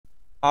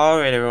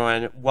Alright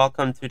everyone,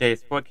 welcome to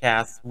today's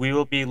forecast. We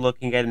will be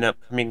looking at an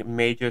upcoming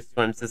major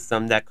storm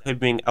system that could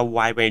bring a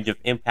wide range of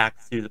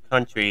impacts to the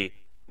country,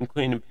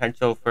 including the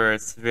potential for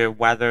severe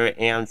weather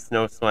and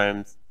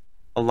snowstorms,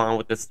 along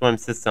with the storm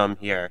system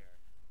here.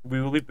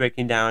 We will be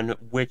breaking down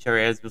which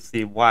areas will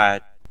see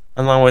what,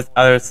 along with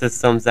other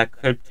systems that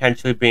could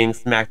potentially bring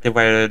some active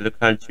weather to the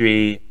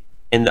country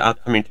in the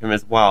upcoming term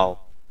as well.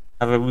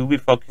 However, we'll be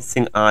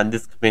focusing on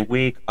this coming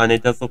week, and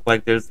it does look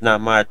like there's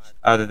not much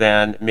other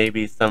than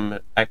maybe some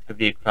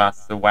activity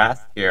across the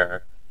west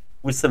here,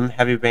 with some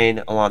heavy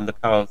rain along the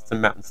coast,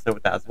 some mountain snow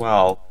with that as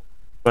well.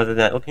 But other than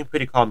that, looking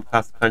pretty calm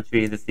across the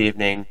country this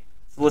evening.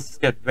 So let's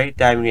just get right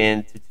diving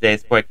into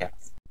today's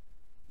forecast.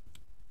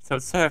 So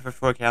to start off our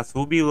forecast,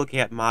 we'll be looking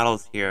at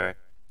models here.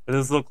 It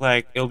does look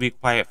like it'll be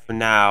quiet for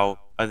now,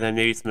 other than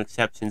maybe some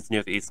exceptions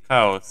near the east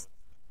coast,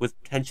 with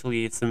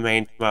potentially some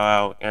rain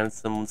tomorrow and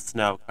some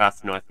snow across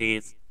the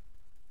northeast.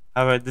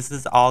 However, this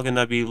is all going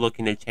to be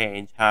looking to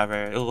change.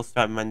 However, it will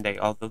start Monday,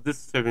 although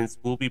this disturbance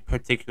will be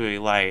particularly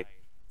light,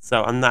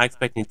 so I'm not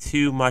expecting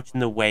too much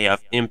in the way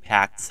of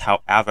impacts,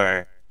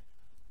 however.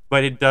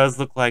 But it does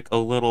look like a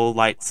little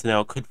light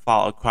snow could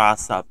fall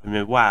across the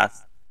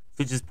Midwest,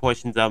 such as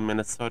portions of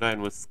Minnesota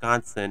and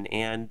Wisconsin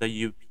and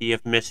the UP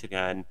of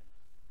Michigan,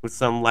 with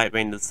some light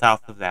rain to the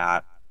south of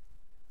that.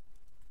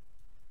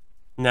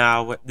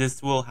 Now,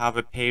 this will,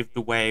 however, pave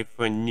the way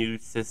for a new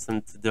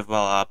system to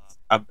develop,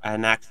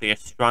 and actually a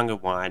stronger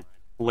one,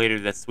 later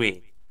this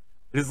week.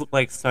 It does look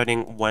like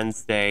starting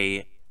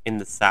Wednesday in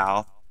the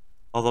south,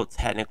 although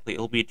technically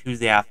it'll be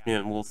Tuesday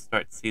afternoon, we'll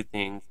start to see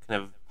things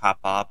kind of pop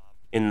up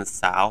in the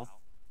south.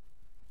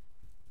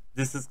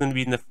 This is going to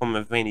be in the form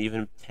of rain,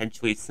 even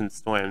potentially some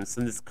storms,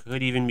 so this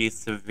could even be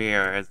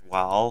severe as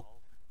well,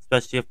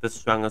 especially if the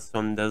strongest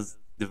storm does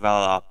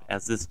develop,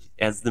 as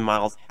the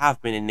models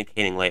have been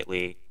indicating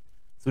lately.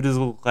 So it does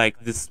look like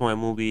this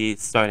storm will be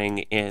starting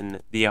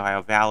in the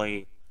Ohio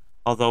Valley,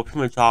 although pretty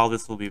much all of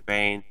this will be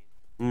rain.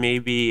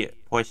 Maybe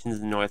portions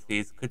of the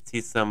Northeast could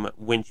see some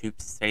wind shear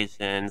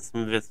precipitation,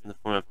 some of this in the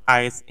form of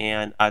ice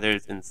and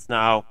others in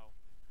snow.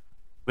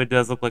 But it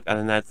does look like other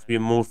than that, it's going to be a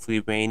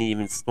mostly rainy,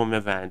 even storm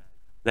event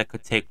that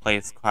could take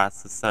place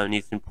across the southern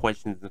eastern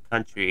portions of the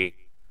country.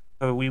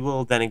 But we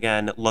will then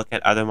again look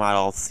at other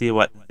models, see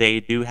what they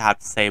do have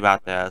to say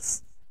about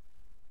this.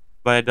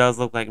 But it does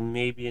look like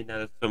maybe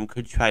another storm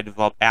could try to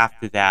develop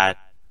after that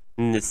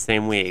in this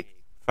same week.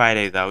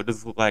 Friday, though, it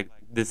does look like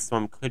this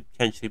storm could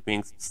potentially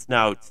bring some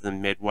snow to the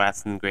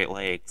Midwest and Great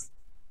Lakes.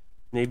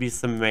 Maybe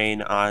some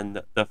rain on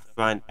the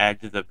front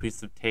edge of the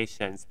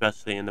precipitation,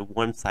 especially in the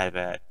warm side of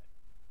it.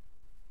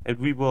 And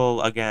we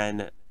will,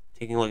 again,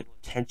 taking a look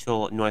at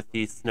potential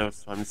northeast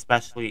snowstorms,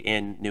 especially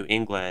in New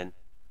England,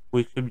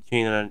 which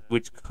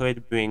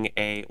could bring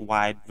a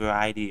wide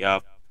variety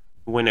of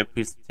winter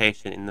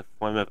precipitation in the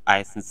form of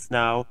ice and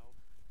snow.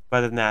 But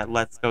other than that,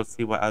 let's go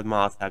see what other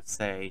models have to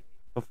say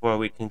before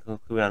we can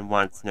conclude on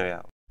one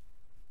scenario.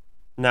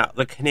 Now,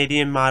 the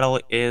Canadian model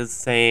is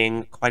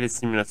saying quite a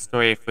similar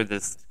story for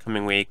this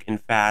coming week. In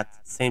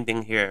fact, same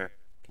thing here.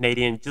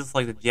 Canadian, just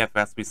like the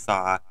GFS we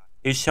saw,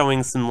 is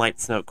showing some light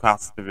snow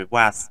across the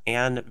Midwest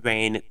and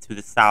rain to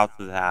the south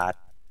of that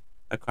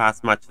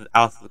across much of the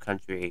south of the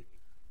country.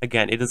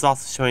 Again, it is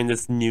also showing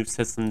this new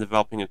system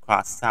developing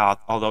across south,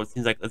 although it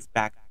seems like it's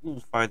back a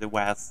little farther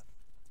west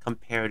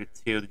compared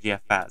to the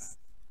GFS.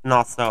 And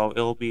also,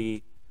 it'll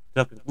be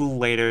developing a little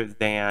later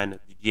than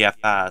the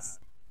GFS.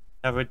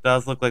 However, it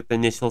does look like the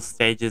initial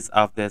stages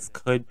of this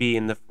could be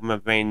in the form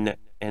of rain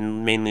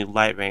and mainly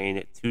light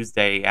rain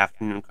Tuesday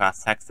afternoon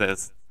across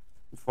Texas,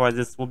 before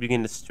this will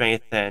begin to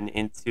strengthen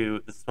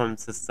into the storm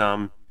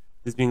system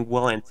is being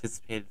well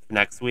anticipated for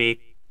next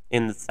week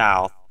in the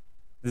south.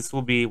 This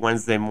will be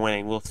Wednesday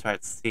morning. We'll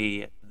start to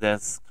see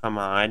this come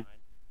on,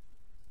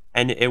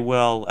 and it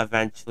will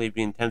eventually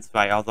be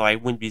intensified, although I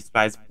wouldn't be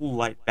surprised if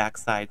light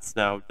backside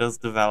snow does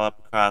develop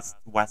across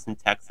western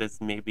Texas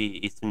and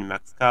maybe eastern New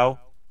Mexico.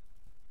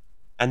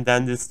 And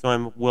then this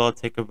storm will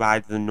take a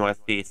ride to the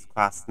northeast,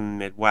 across the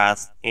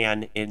Midwest,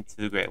 and into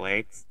the Great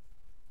Lakes.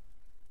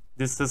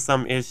 This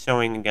system is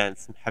showing, again,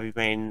 some heavy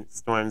rain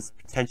storms,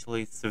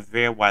 potentially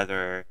severe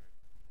weather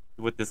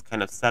with this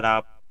kind of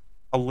setup.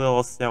 A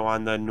little snow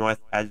on the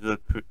north edge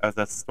of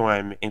the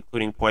storm,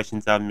 including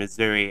portions of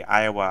Missouri,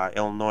 Iowa,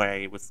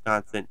 Illinois,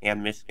 Wisconsin,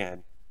 and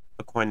Michigan,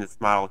 according to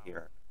this model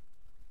here.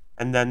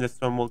 And then the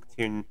storm will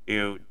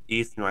continue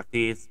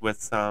east-northeast with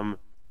some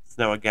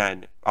snow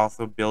again,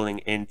 also building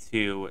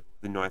into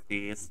the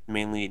northeast,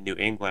 mainly New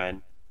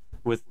England,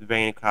 with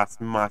rain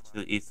across much of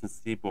the eastern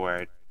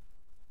seaboard.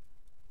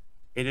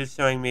 It is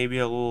showing maybe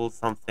a little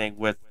something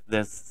with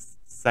this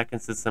second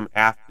system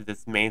after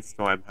this main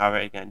storm. However,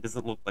 again,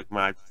 doesn't look like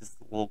much, just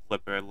a little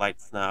flipper,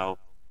 light snow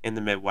in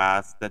the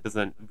Midwest that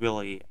doesn't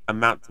really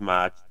amount to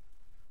much.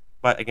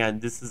 But again,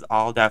 this is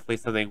all definitely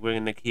something we're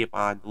going to keep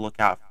on the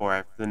lookout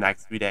for the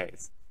next few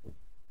days.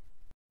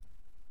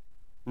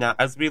 Now,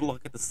 as we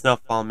look at the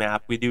snowfall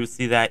map, we do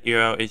see that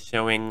arrow is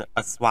showing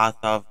a swath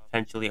of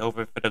potentially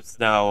over a foot of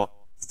snow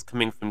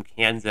coming from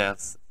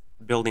Kansas,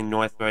 building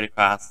northward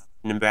across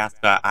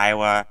Nebraska,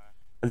 Iowa,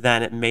 and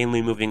then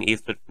mainly moving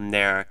eastward from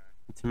there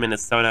to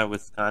Minnesota,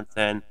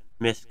 Wisconsin,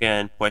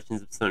 Michigan,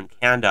 portions of southern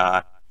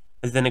Canada,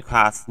 and then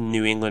across the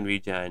New England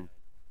region.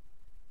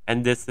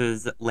 And this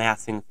is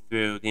lasting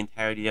through the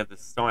entirety of the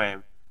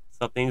storm.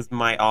 So things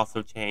might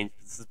also change.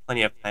 This is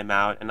plenty of time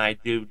out, and I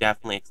do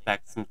definitely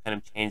expect some kind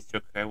of change to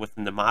occur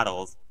within the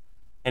models.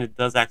 And it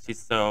does actually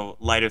show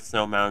lighter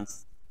snow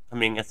mounts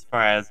coming as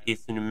far as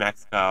eastern New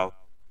Mexico,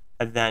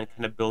 and then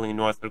kind of building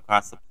northward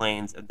across the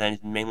plains, and then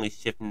mainly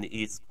shifting the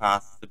east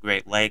across the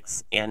Great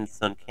Lakes and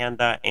southern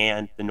Canada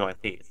and the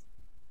Northeast.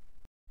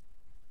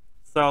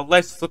 So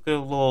let's just look at a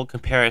little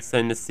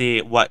comparison to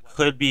see what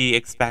could be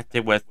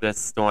expected with this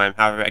storm.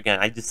 However, again,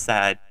 I just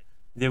said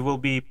there will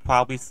be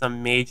probably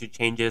some major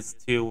changes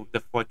to the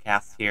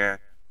forecast here.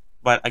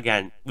 But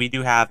again, we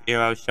do have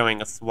arrows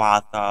showing a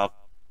swath of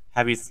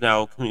heavy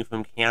snow coming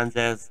from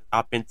Kansas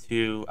up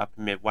into upper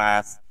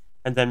Midwest,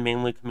 and then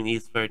mainly coming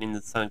eastward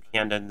into southern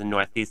Canada and the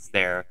Northeast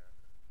there.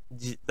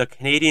 The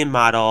Canadian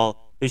model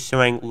is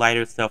showing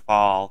lighter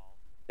snowfall,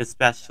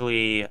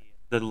 especially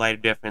the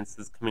lighter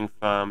differences coming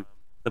from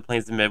the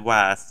plains of the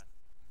Midwest,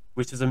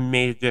 which is a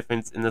major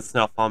difference in the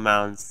snowfall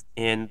amounts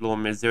in the lower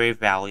Missouri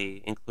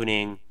Valley,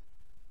 including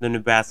the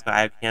Nebraska,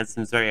 Iowa, Kansas,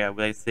 Missouri,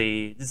 where they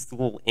see just a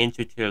little inch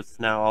or two of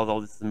snow, although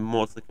this is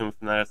mostly coming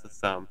from the other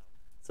system.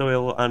 So it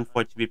will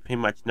unfortunately be pretty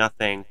much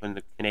nothing from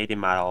the Canadian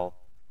model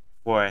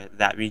for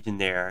that region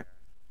there.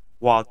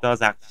 While it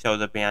does actually show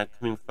the band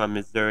coming from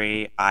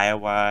Missouri,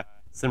 Iowa,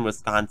 some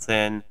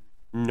Wisconsin,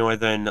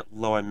 northern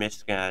lower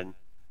Michigan,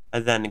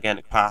 and then again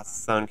across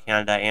southern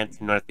Canada and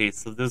to northeast.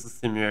 So there's a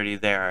similarity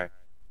there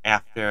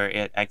after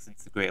it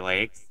exits the Great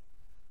Lakes.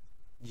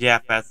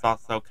 GFS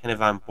also kind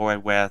of on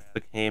board with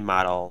the Canadian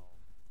model.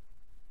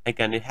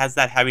 Again, it has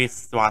that heavy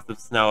swath of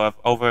snow of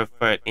over a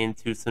foot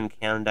into southern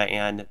Canada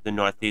and the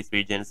northeast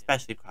region,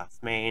 especially across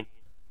Maine.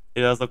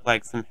 It does look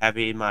like some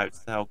heavy moderate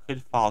snow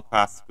could fall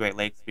across the Great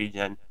Lakes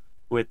region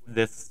with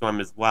this storm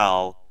as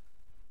well,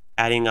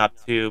 adding up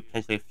to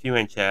potentially a few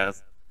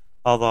inches.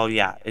 Although,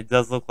 yeah, it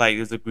does look like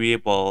it's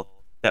agreeable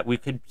that we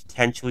could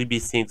potentially be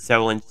seeing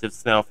several inches of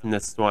snow from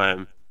this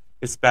storm,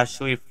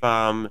 especially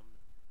from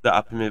the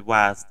upper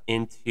Midwest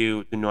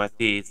into the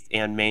Northeast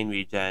and Maine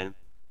region,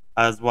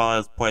 as well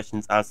as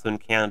portions of southern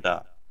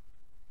Canada.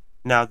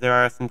 Now, there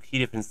are some key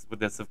differences with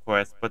this, of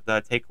course, but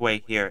the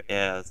takeaway here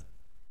is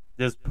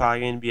there's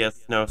probably going to be a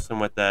snowstorm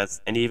with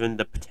this, and even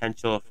the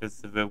potential for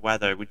severe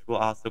weather, which we'll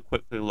also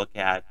quickly look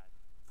at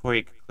before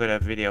we conclude our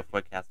video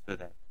forecast for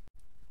today.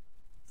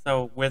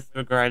 So with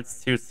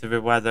regards to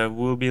severe weather,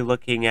 we'll be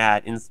looking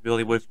at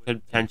instability, which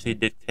could potentially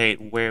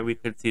dictate where we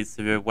could see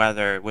severe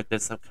weather with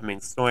this upcoming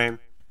storm.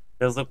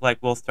 It does look like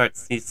we'll start to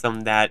see some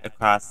of that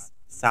across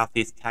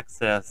southeast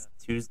Texas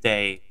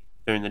Tuesday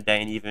during the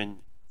day and even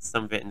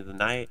some of it into the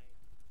night.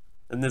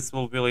 And this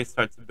will really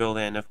start to build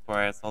in, of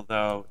course,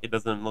 although it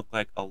doesn't look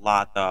like a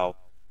lot, though.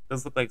 It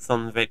does look like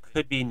some of it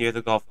could be near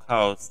the Gulf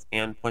Coast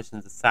and pushing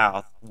to the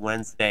south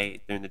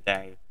Wednesday during the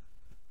day.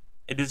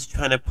 It is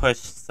trying to push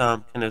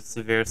some kind of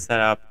severe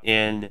setup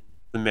in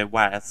the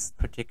Midwest,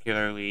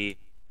 particularly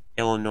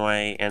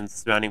Illinois and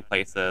surrounding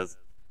places.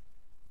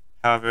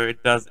 However,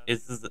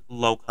 it's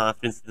low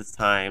confidence at this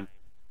time.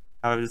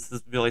 However, this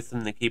is really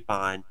something to keep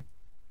on.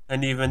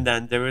 And even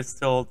then, there is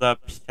still the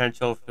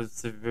potential for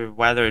severe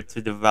weather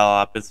to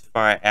develop as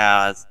far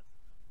as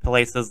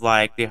places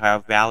like the Ohio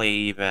Valley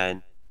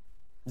even.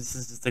 This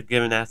is just a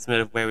given estimate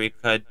of where we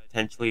could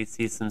potentially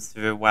see some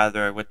severe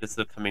weather with this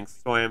upcoming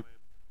storm.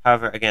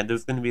 However, again,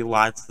 there's going to be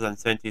lots of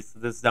uncertainty, so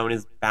this zone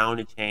is bound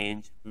to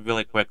change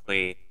really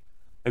quickly.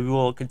 And we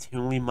will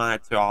continually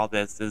monitor all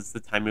this as the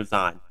time moves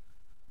on.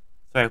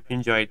 So I hope you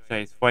enjoyed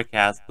today's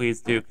forecast.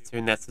 Please do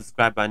consider that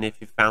subscribe button if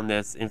you found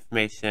this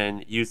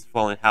information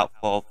useful and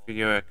helpful for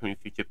your upcoming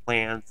future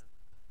plans.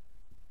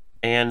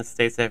 And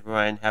stay safe,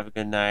 everyone. Have a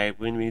good night.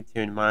 We're going to be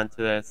tuned to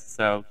monitor this,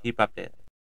 so keep updated.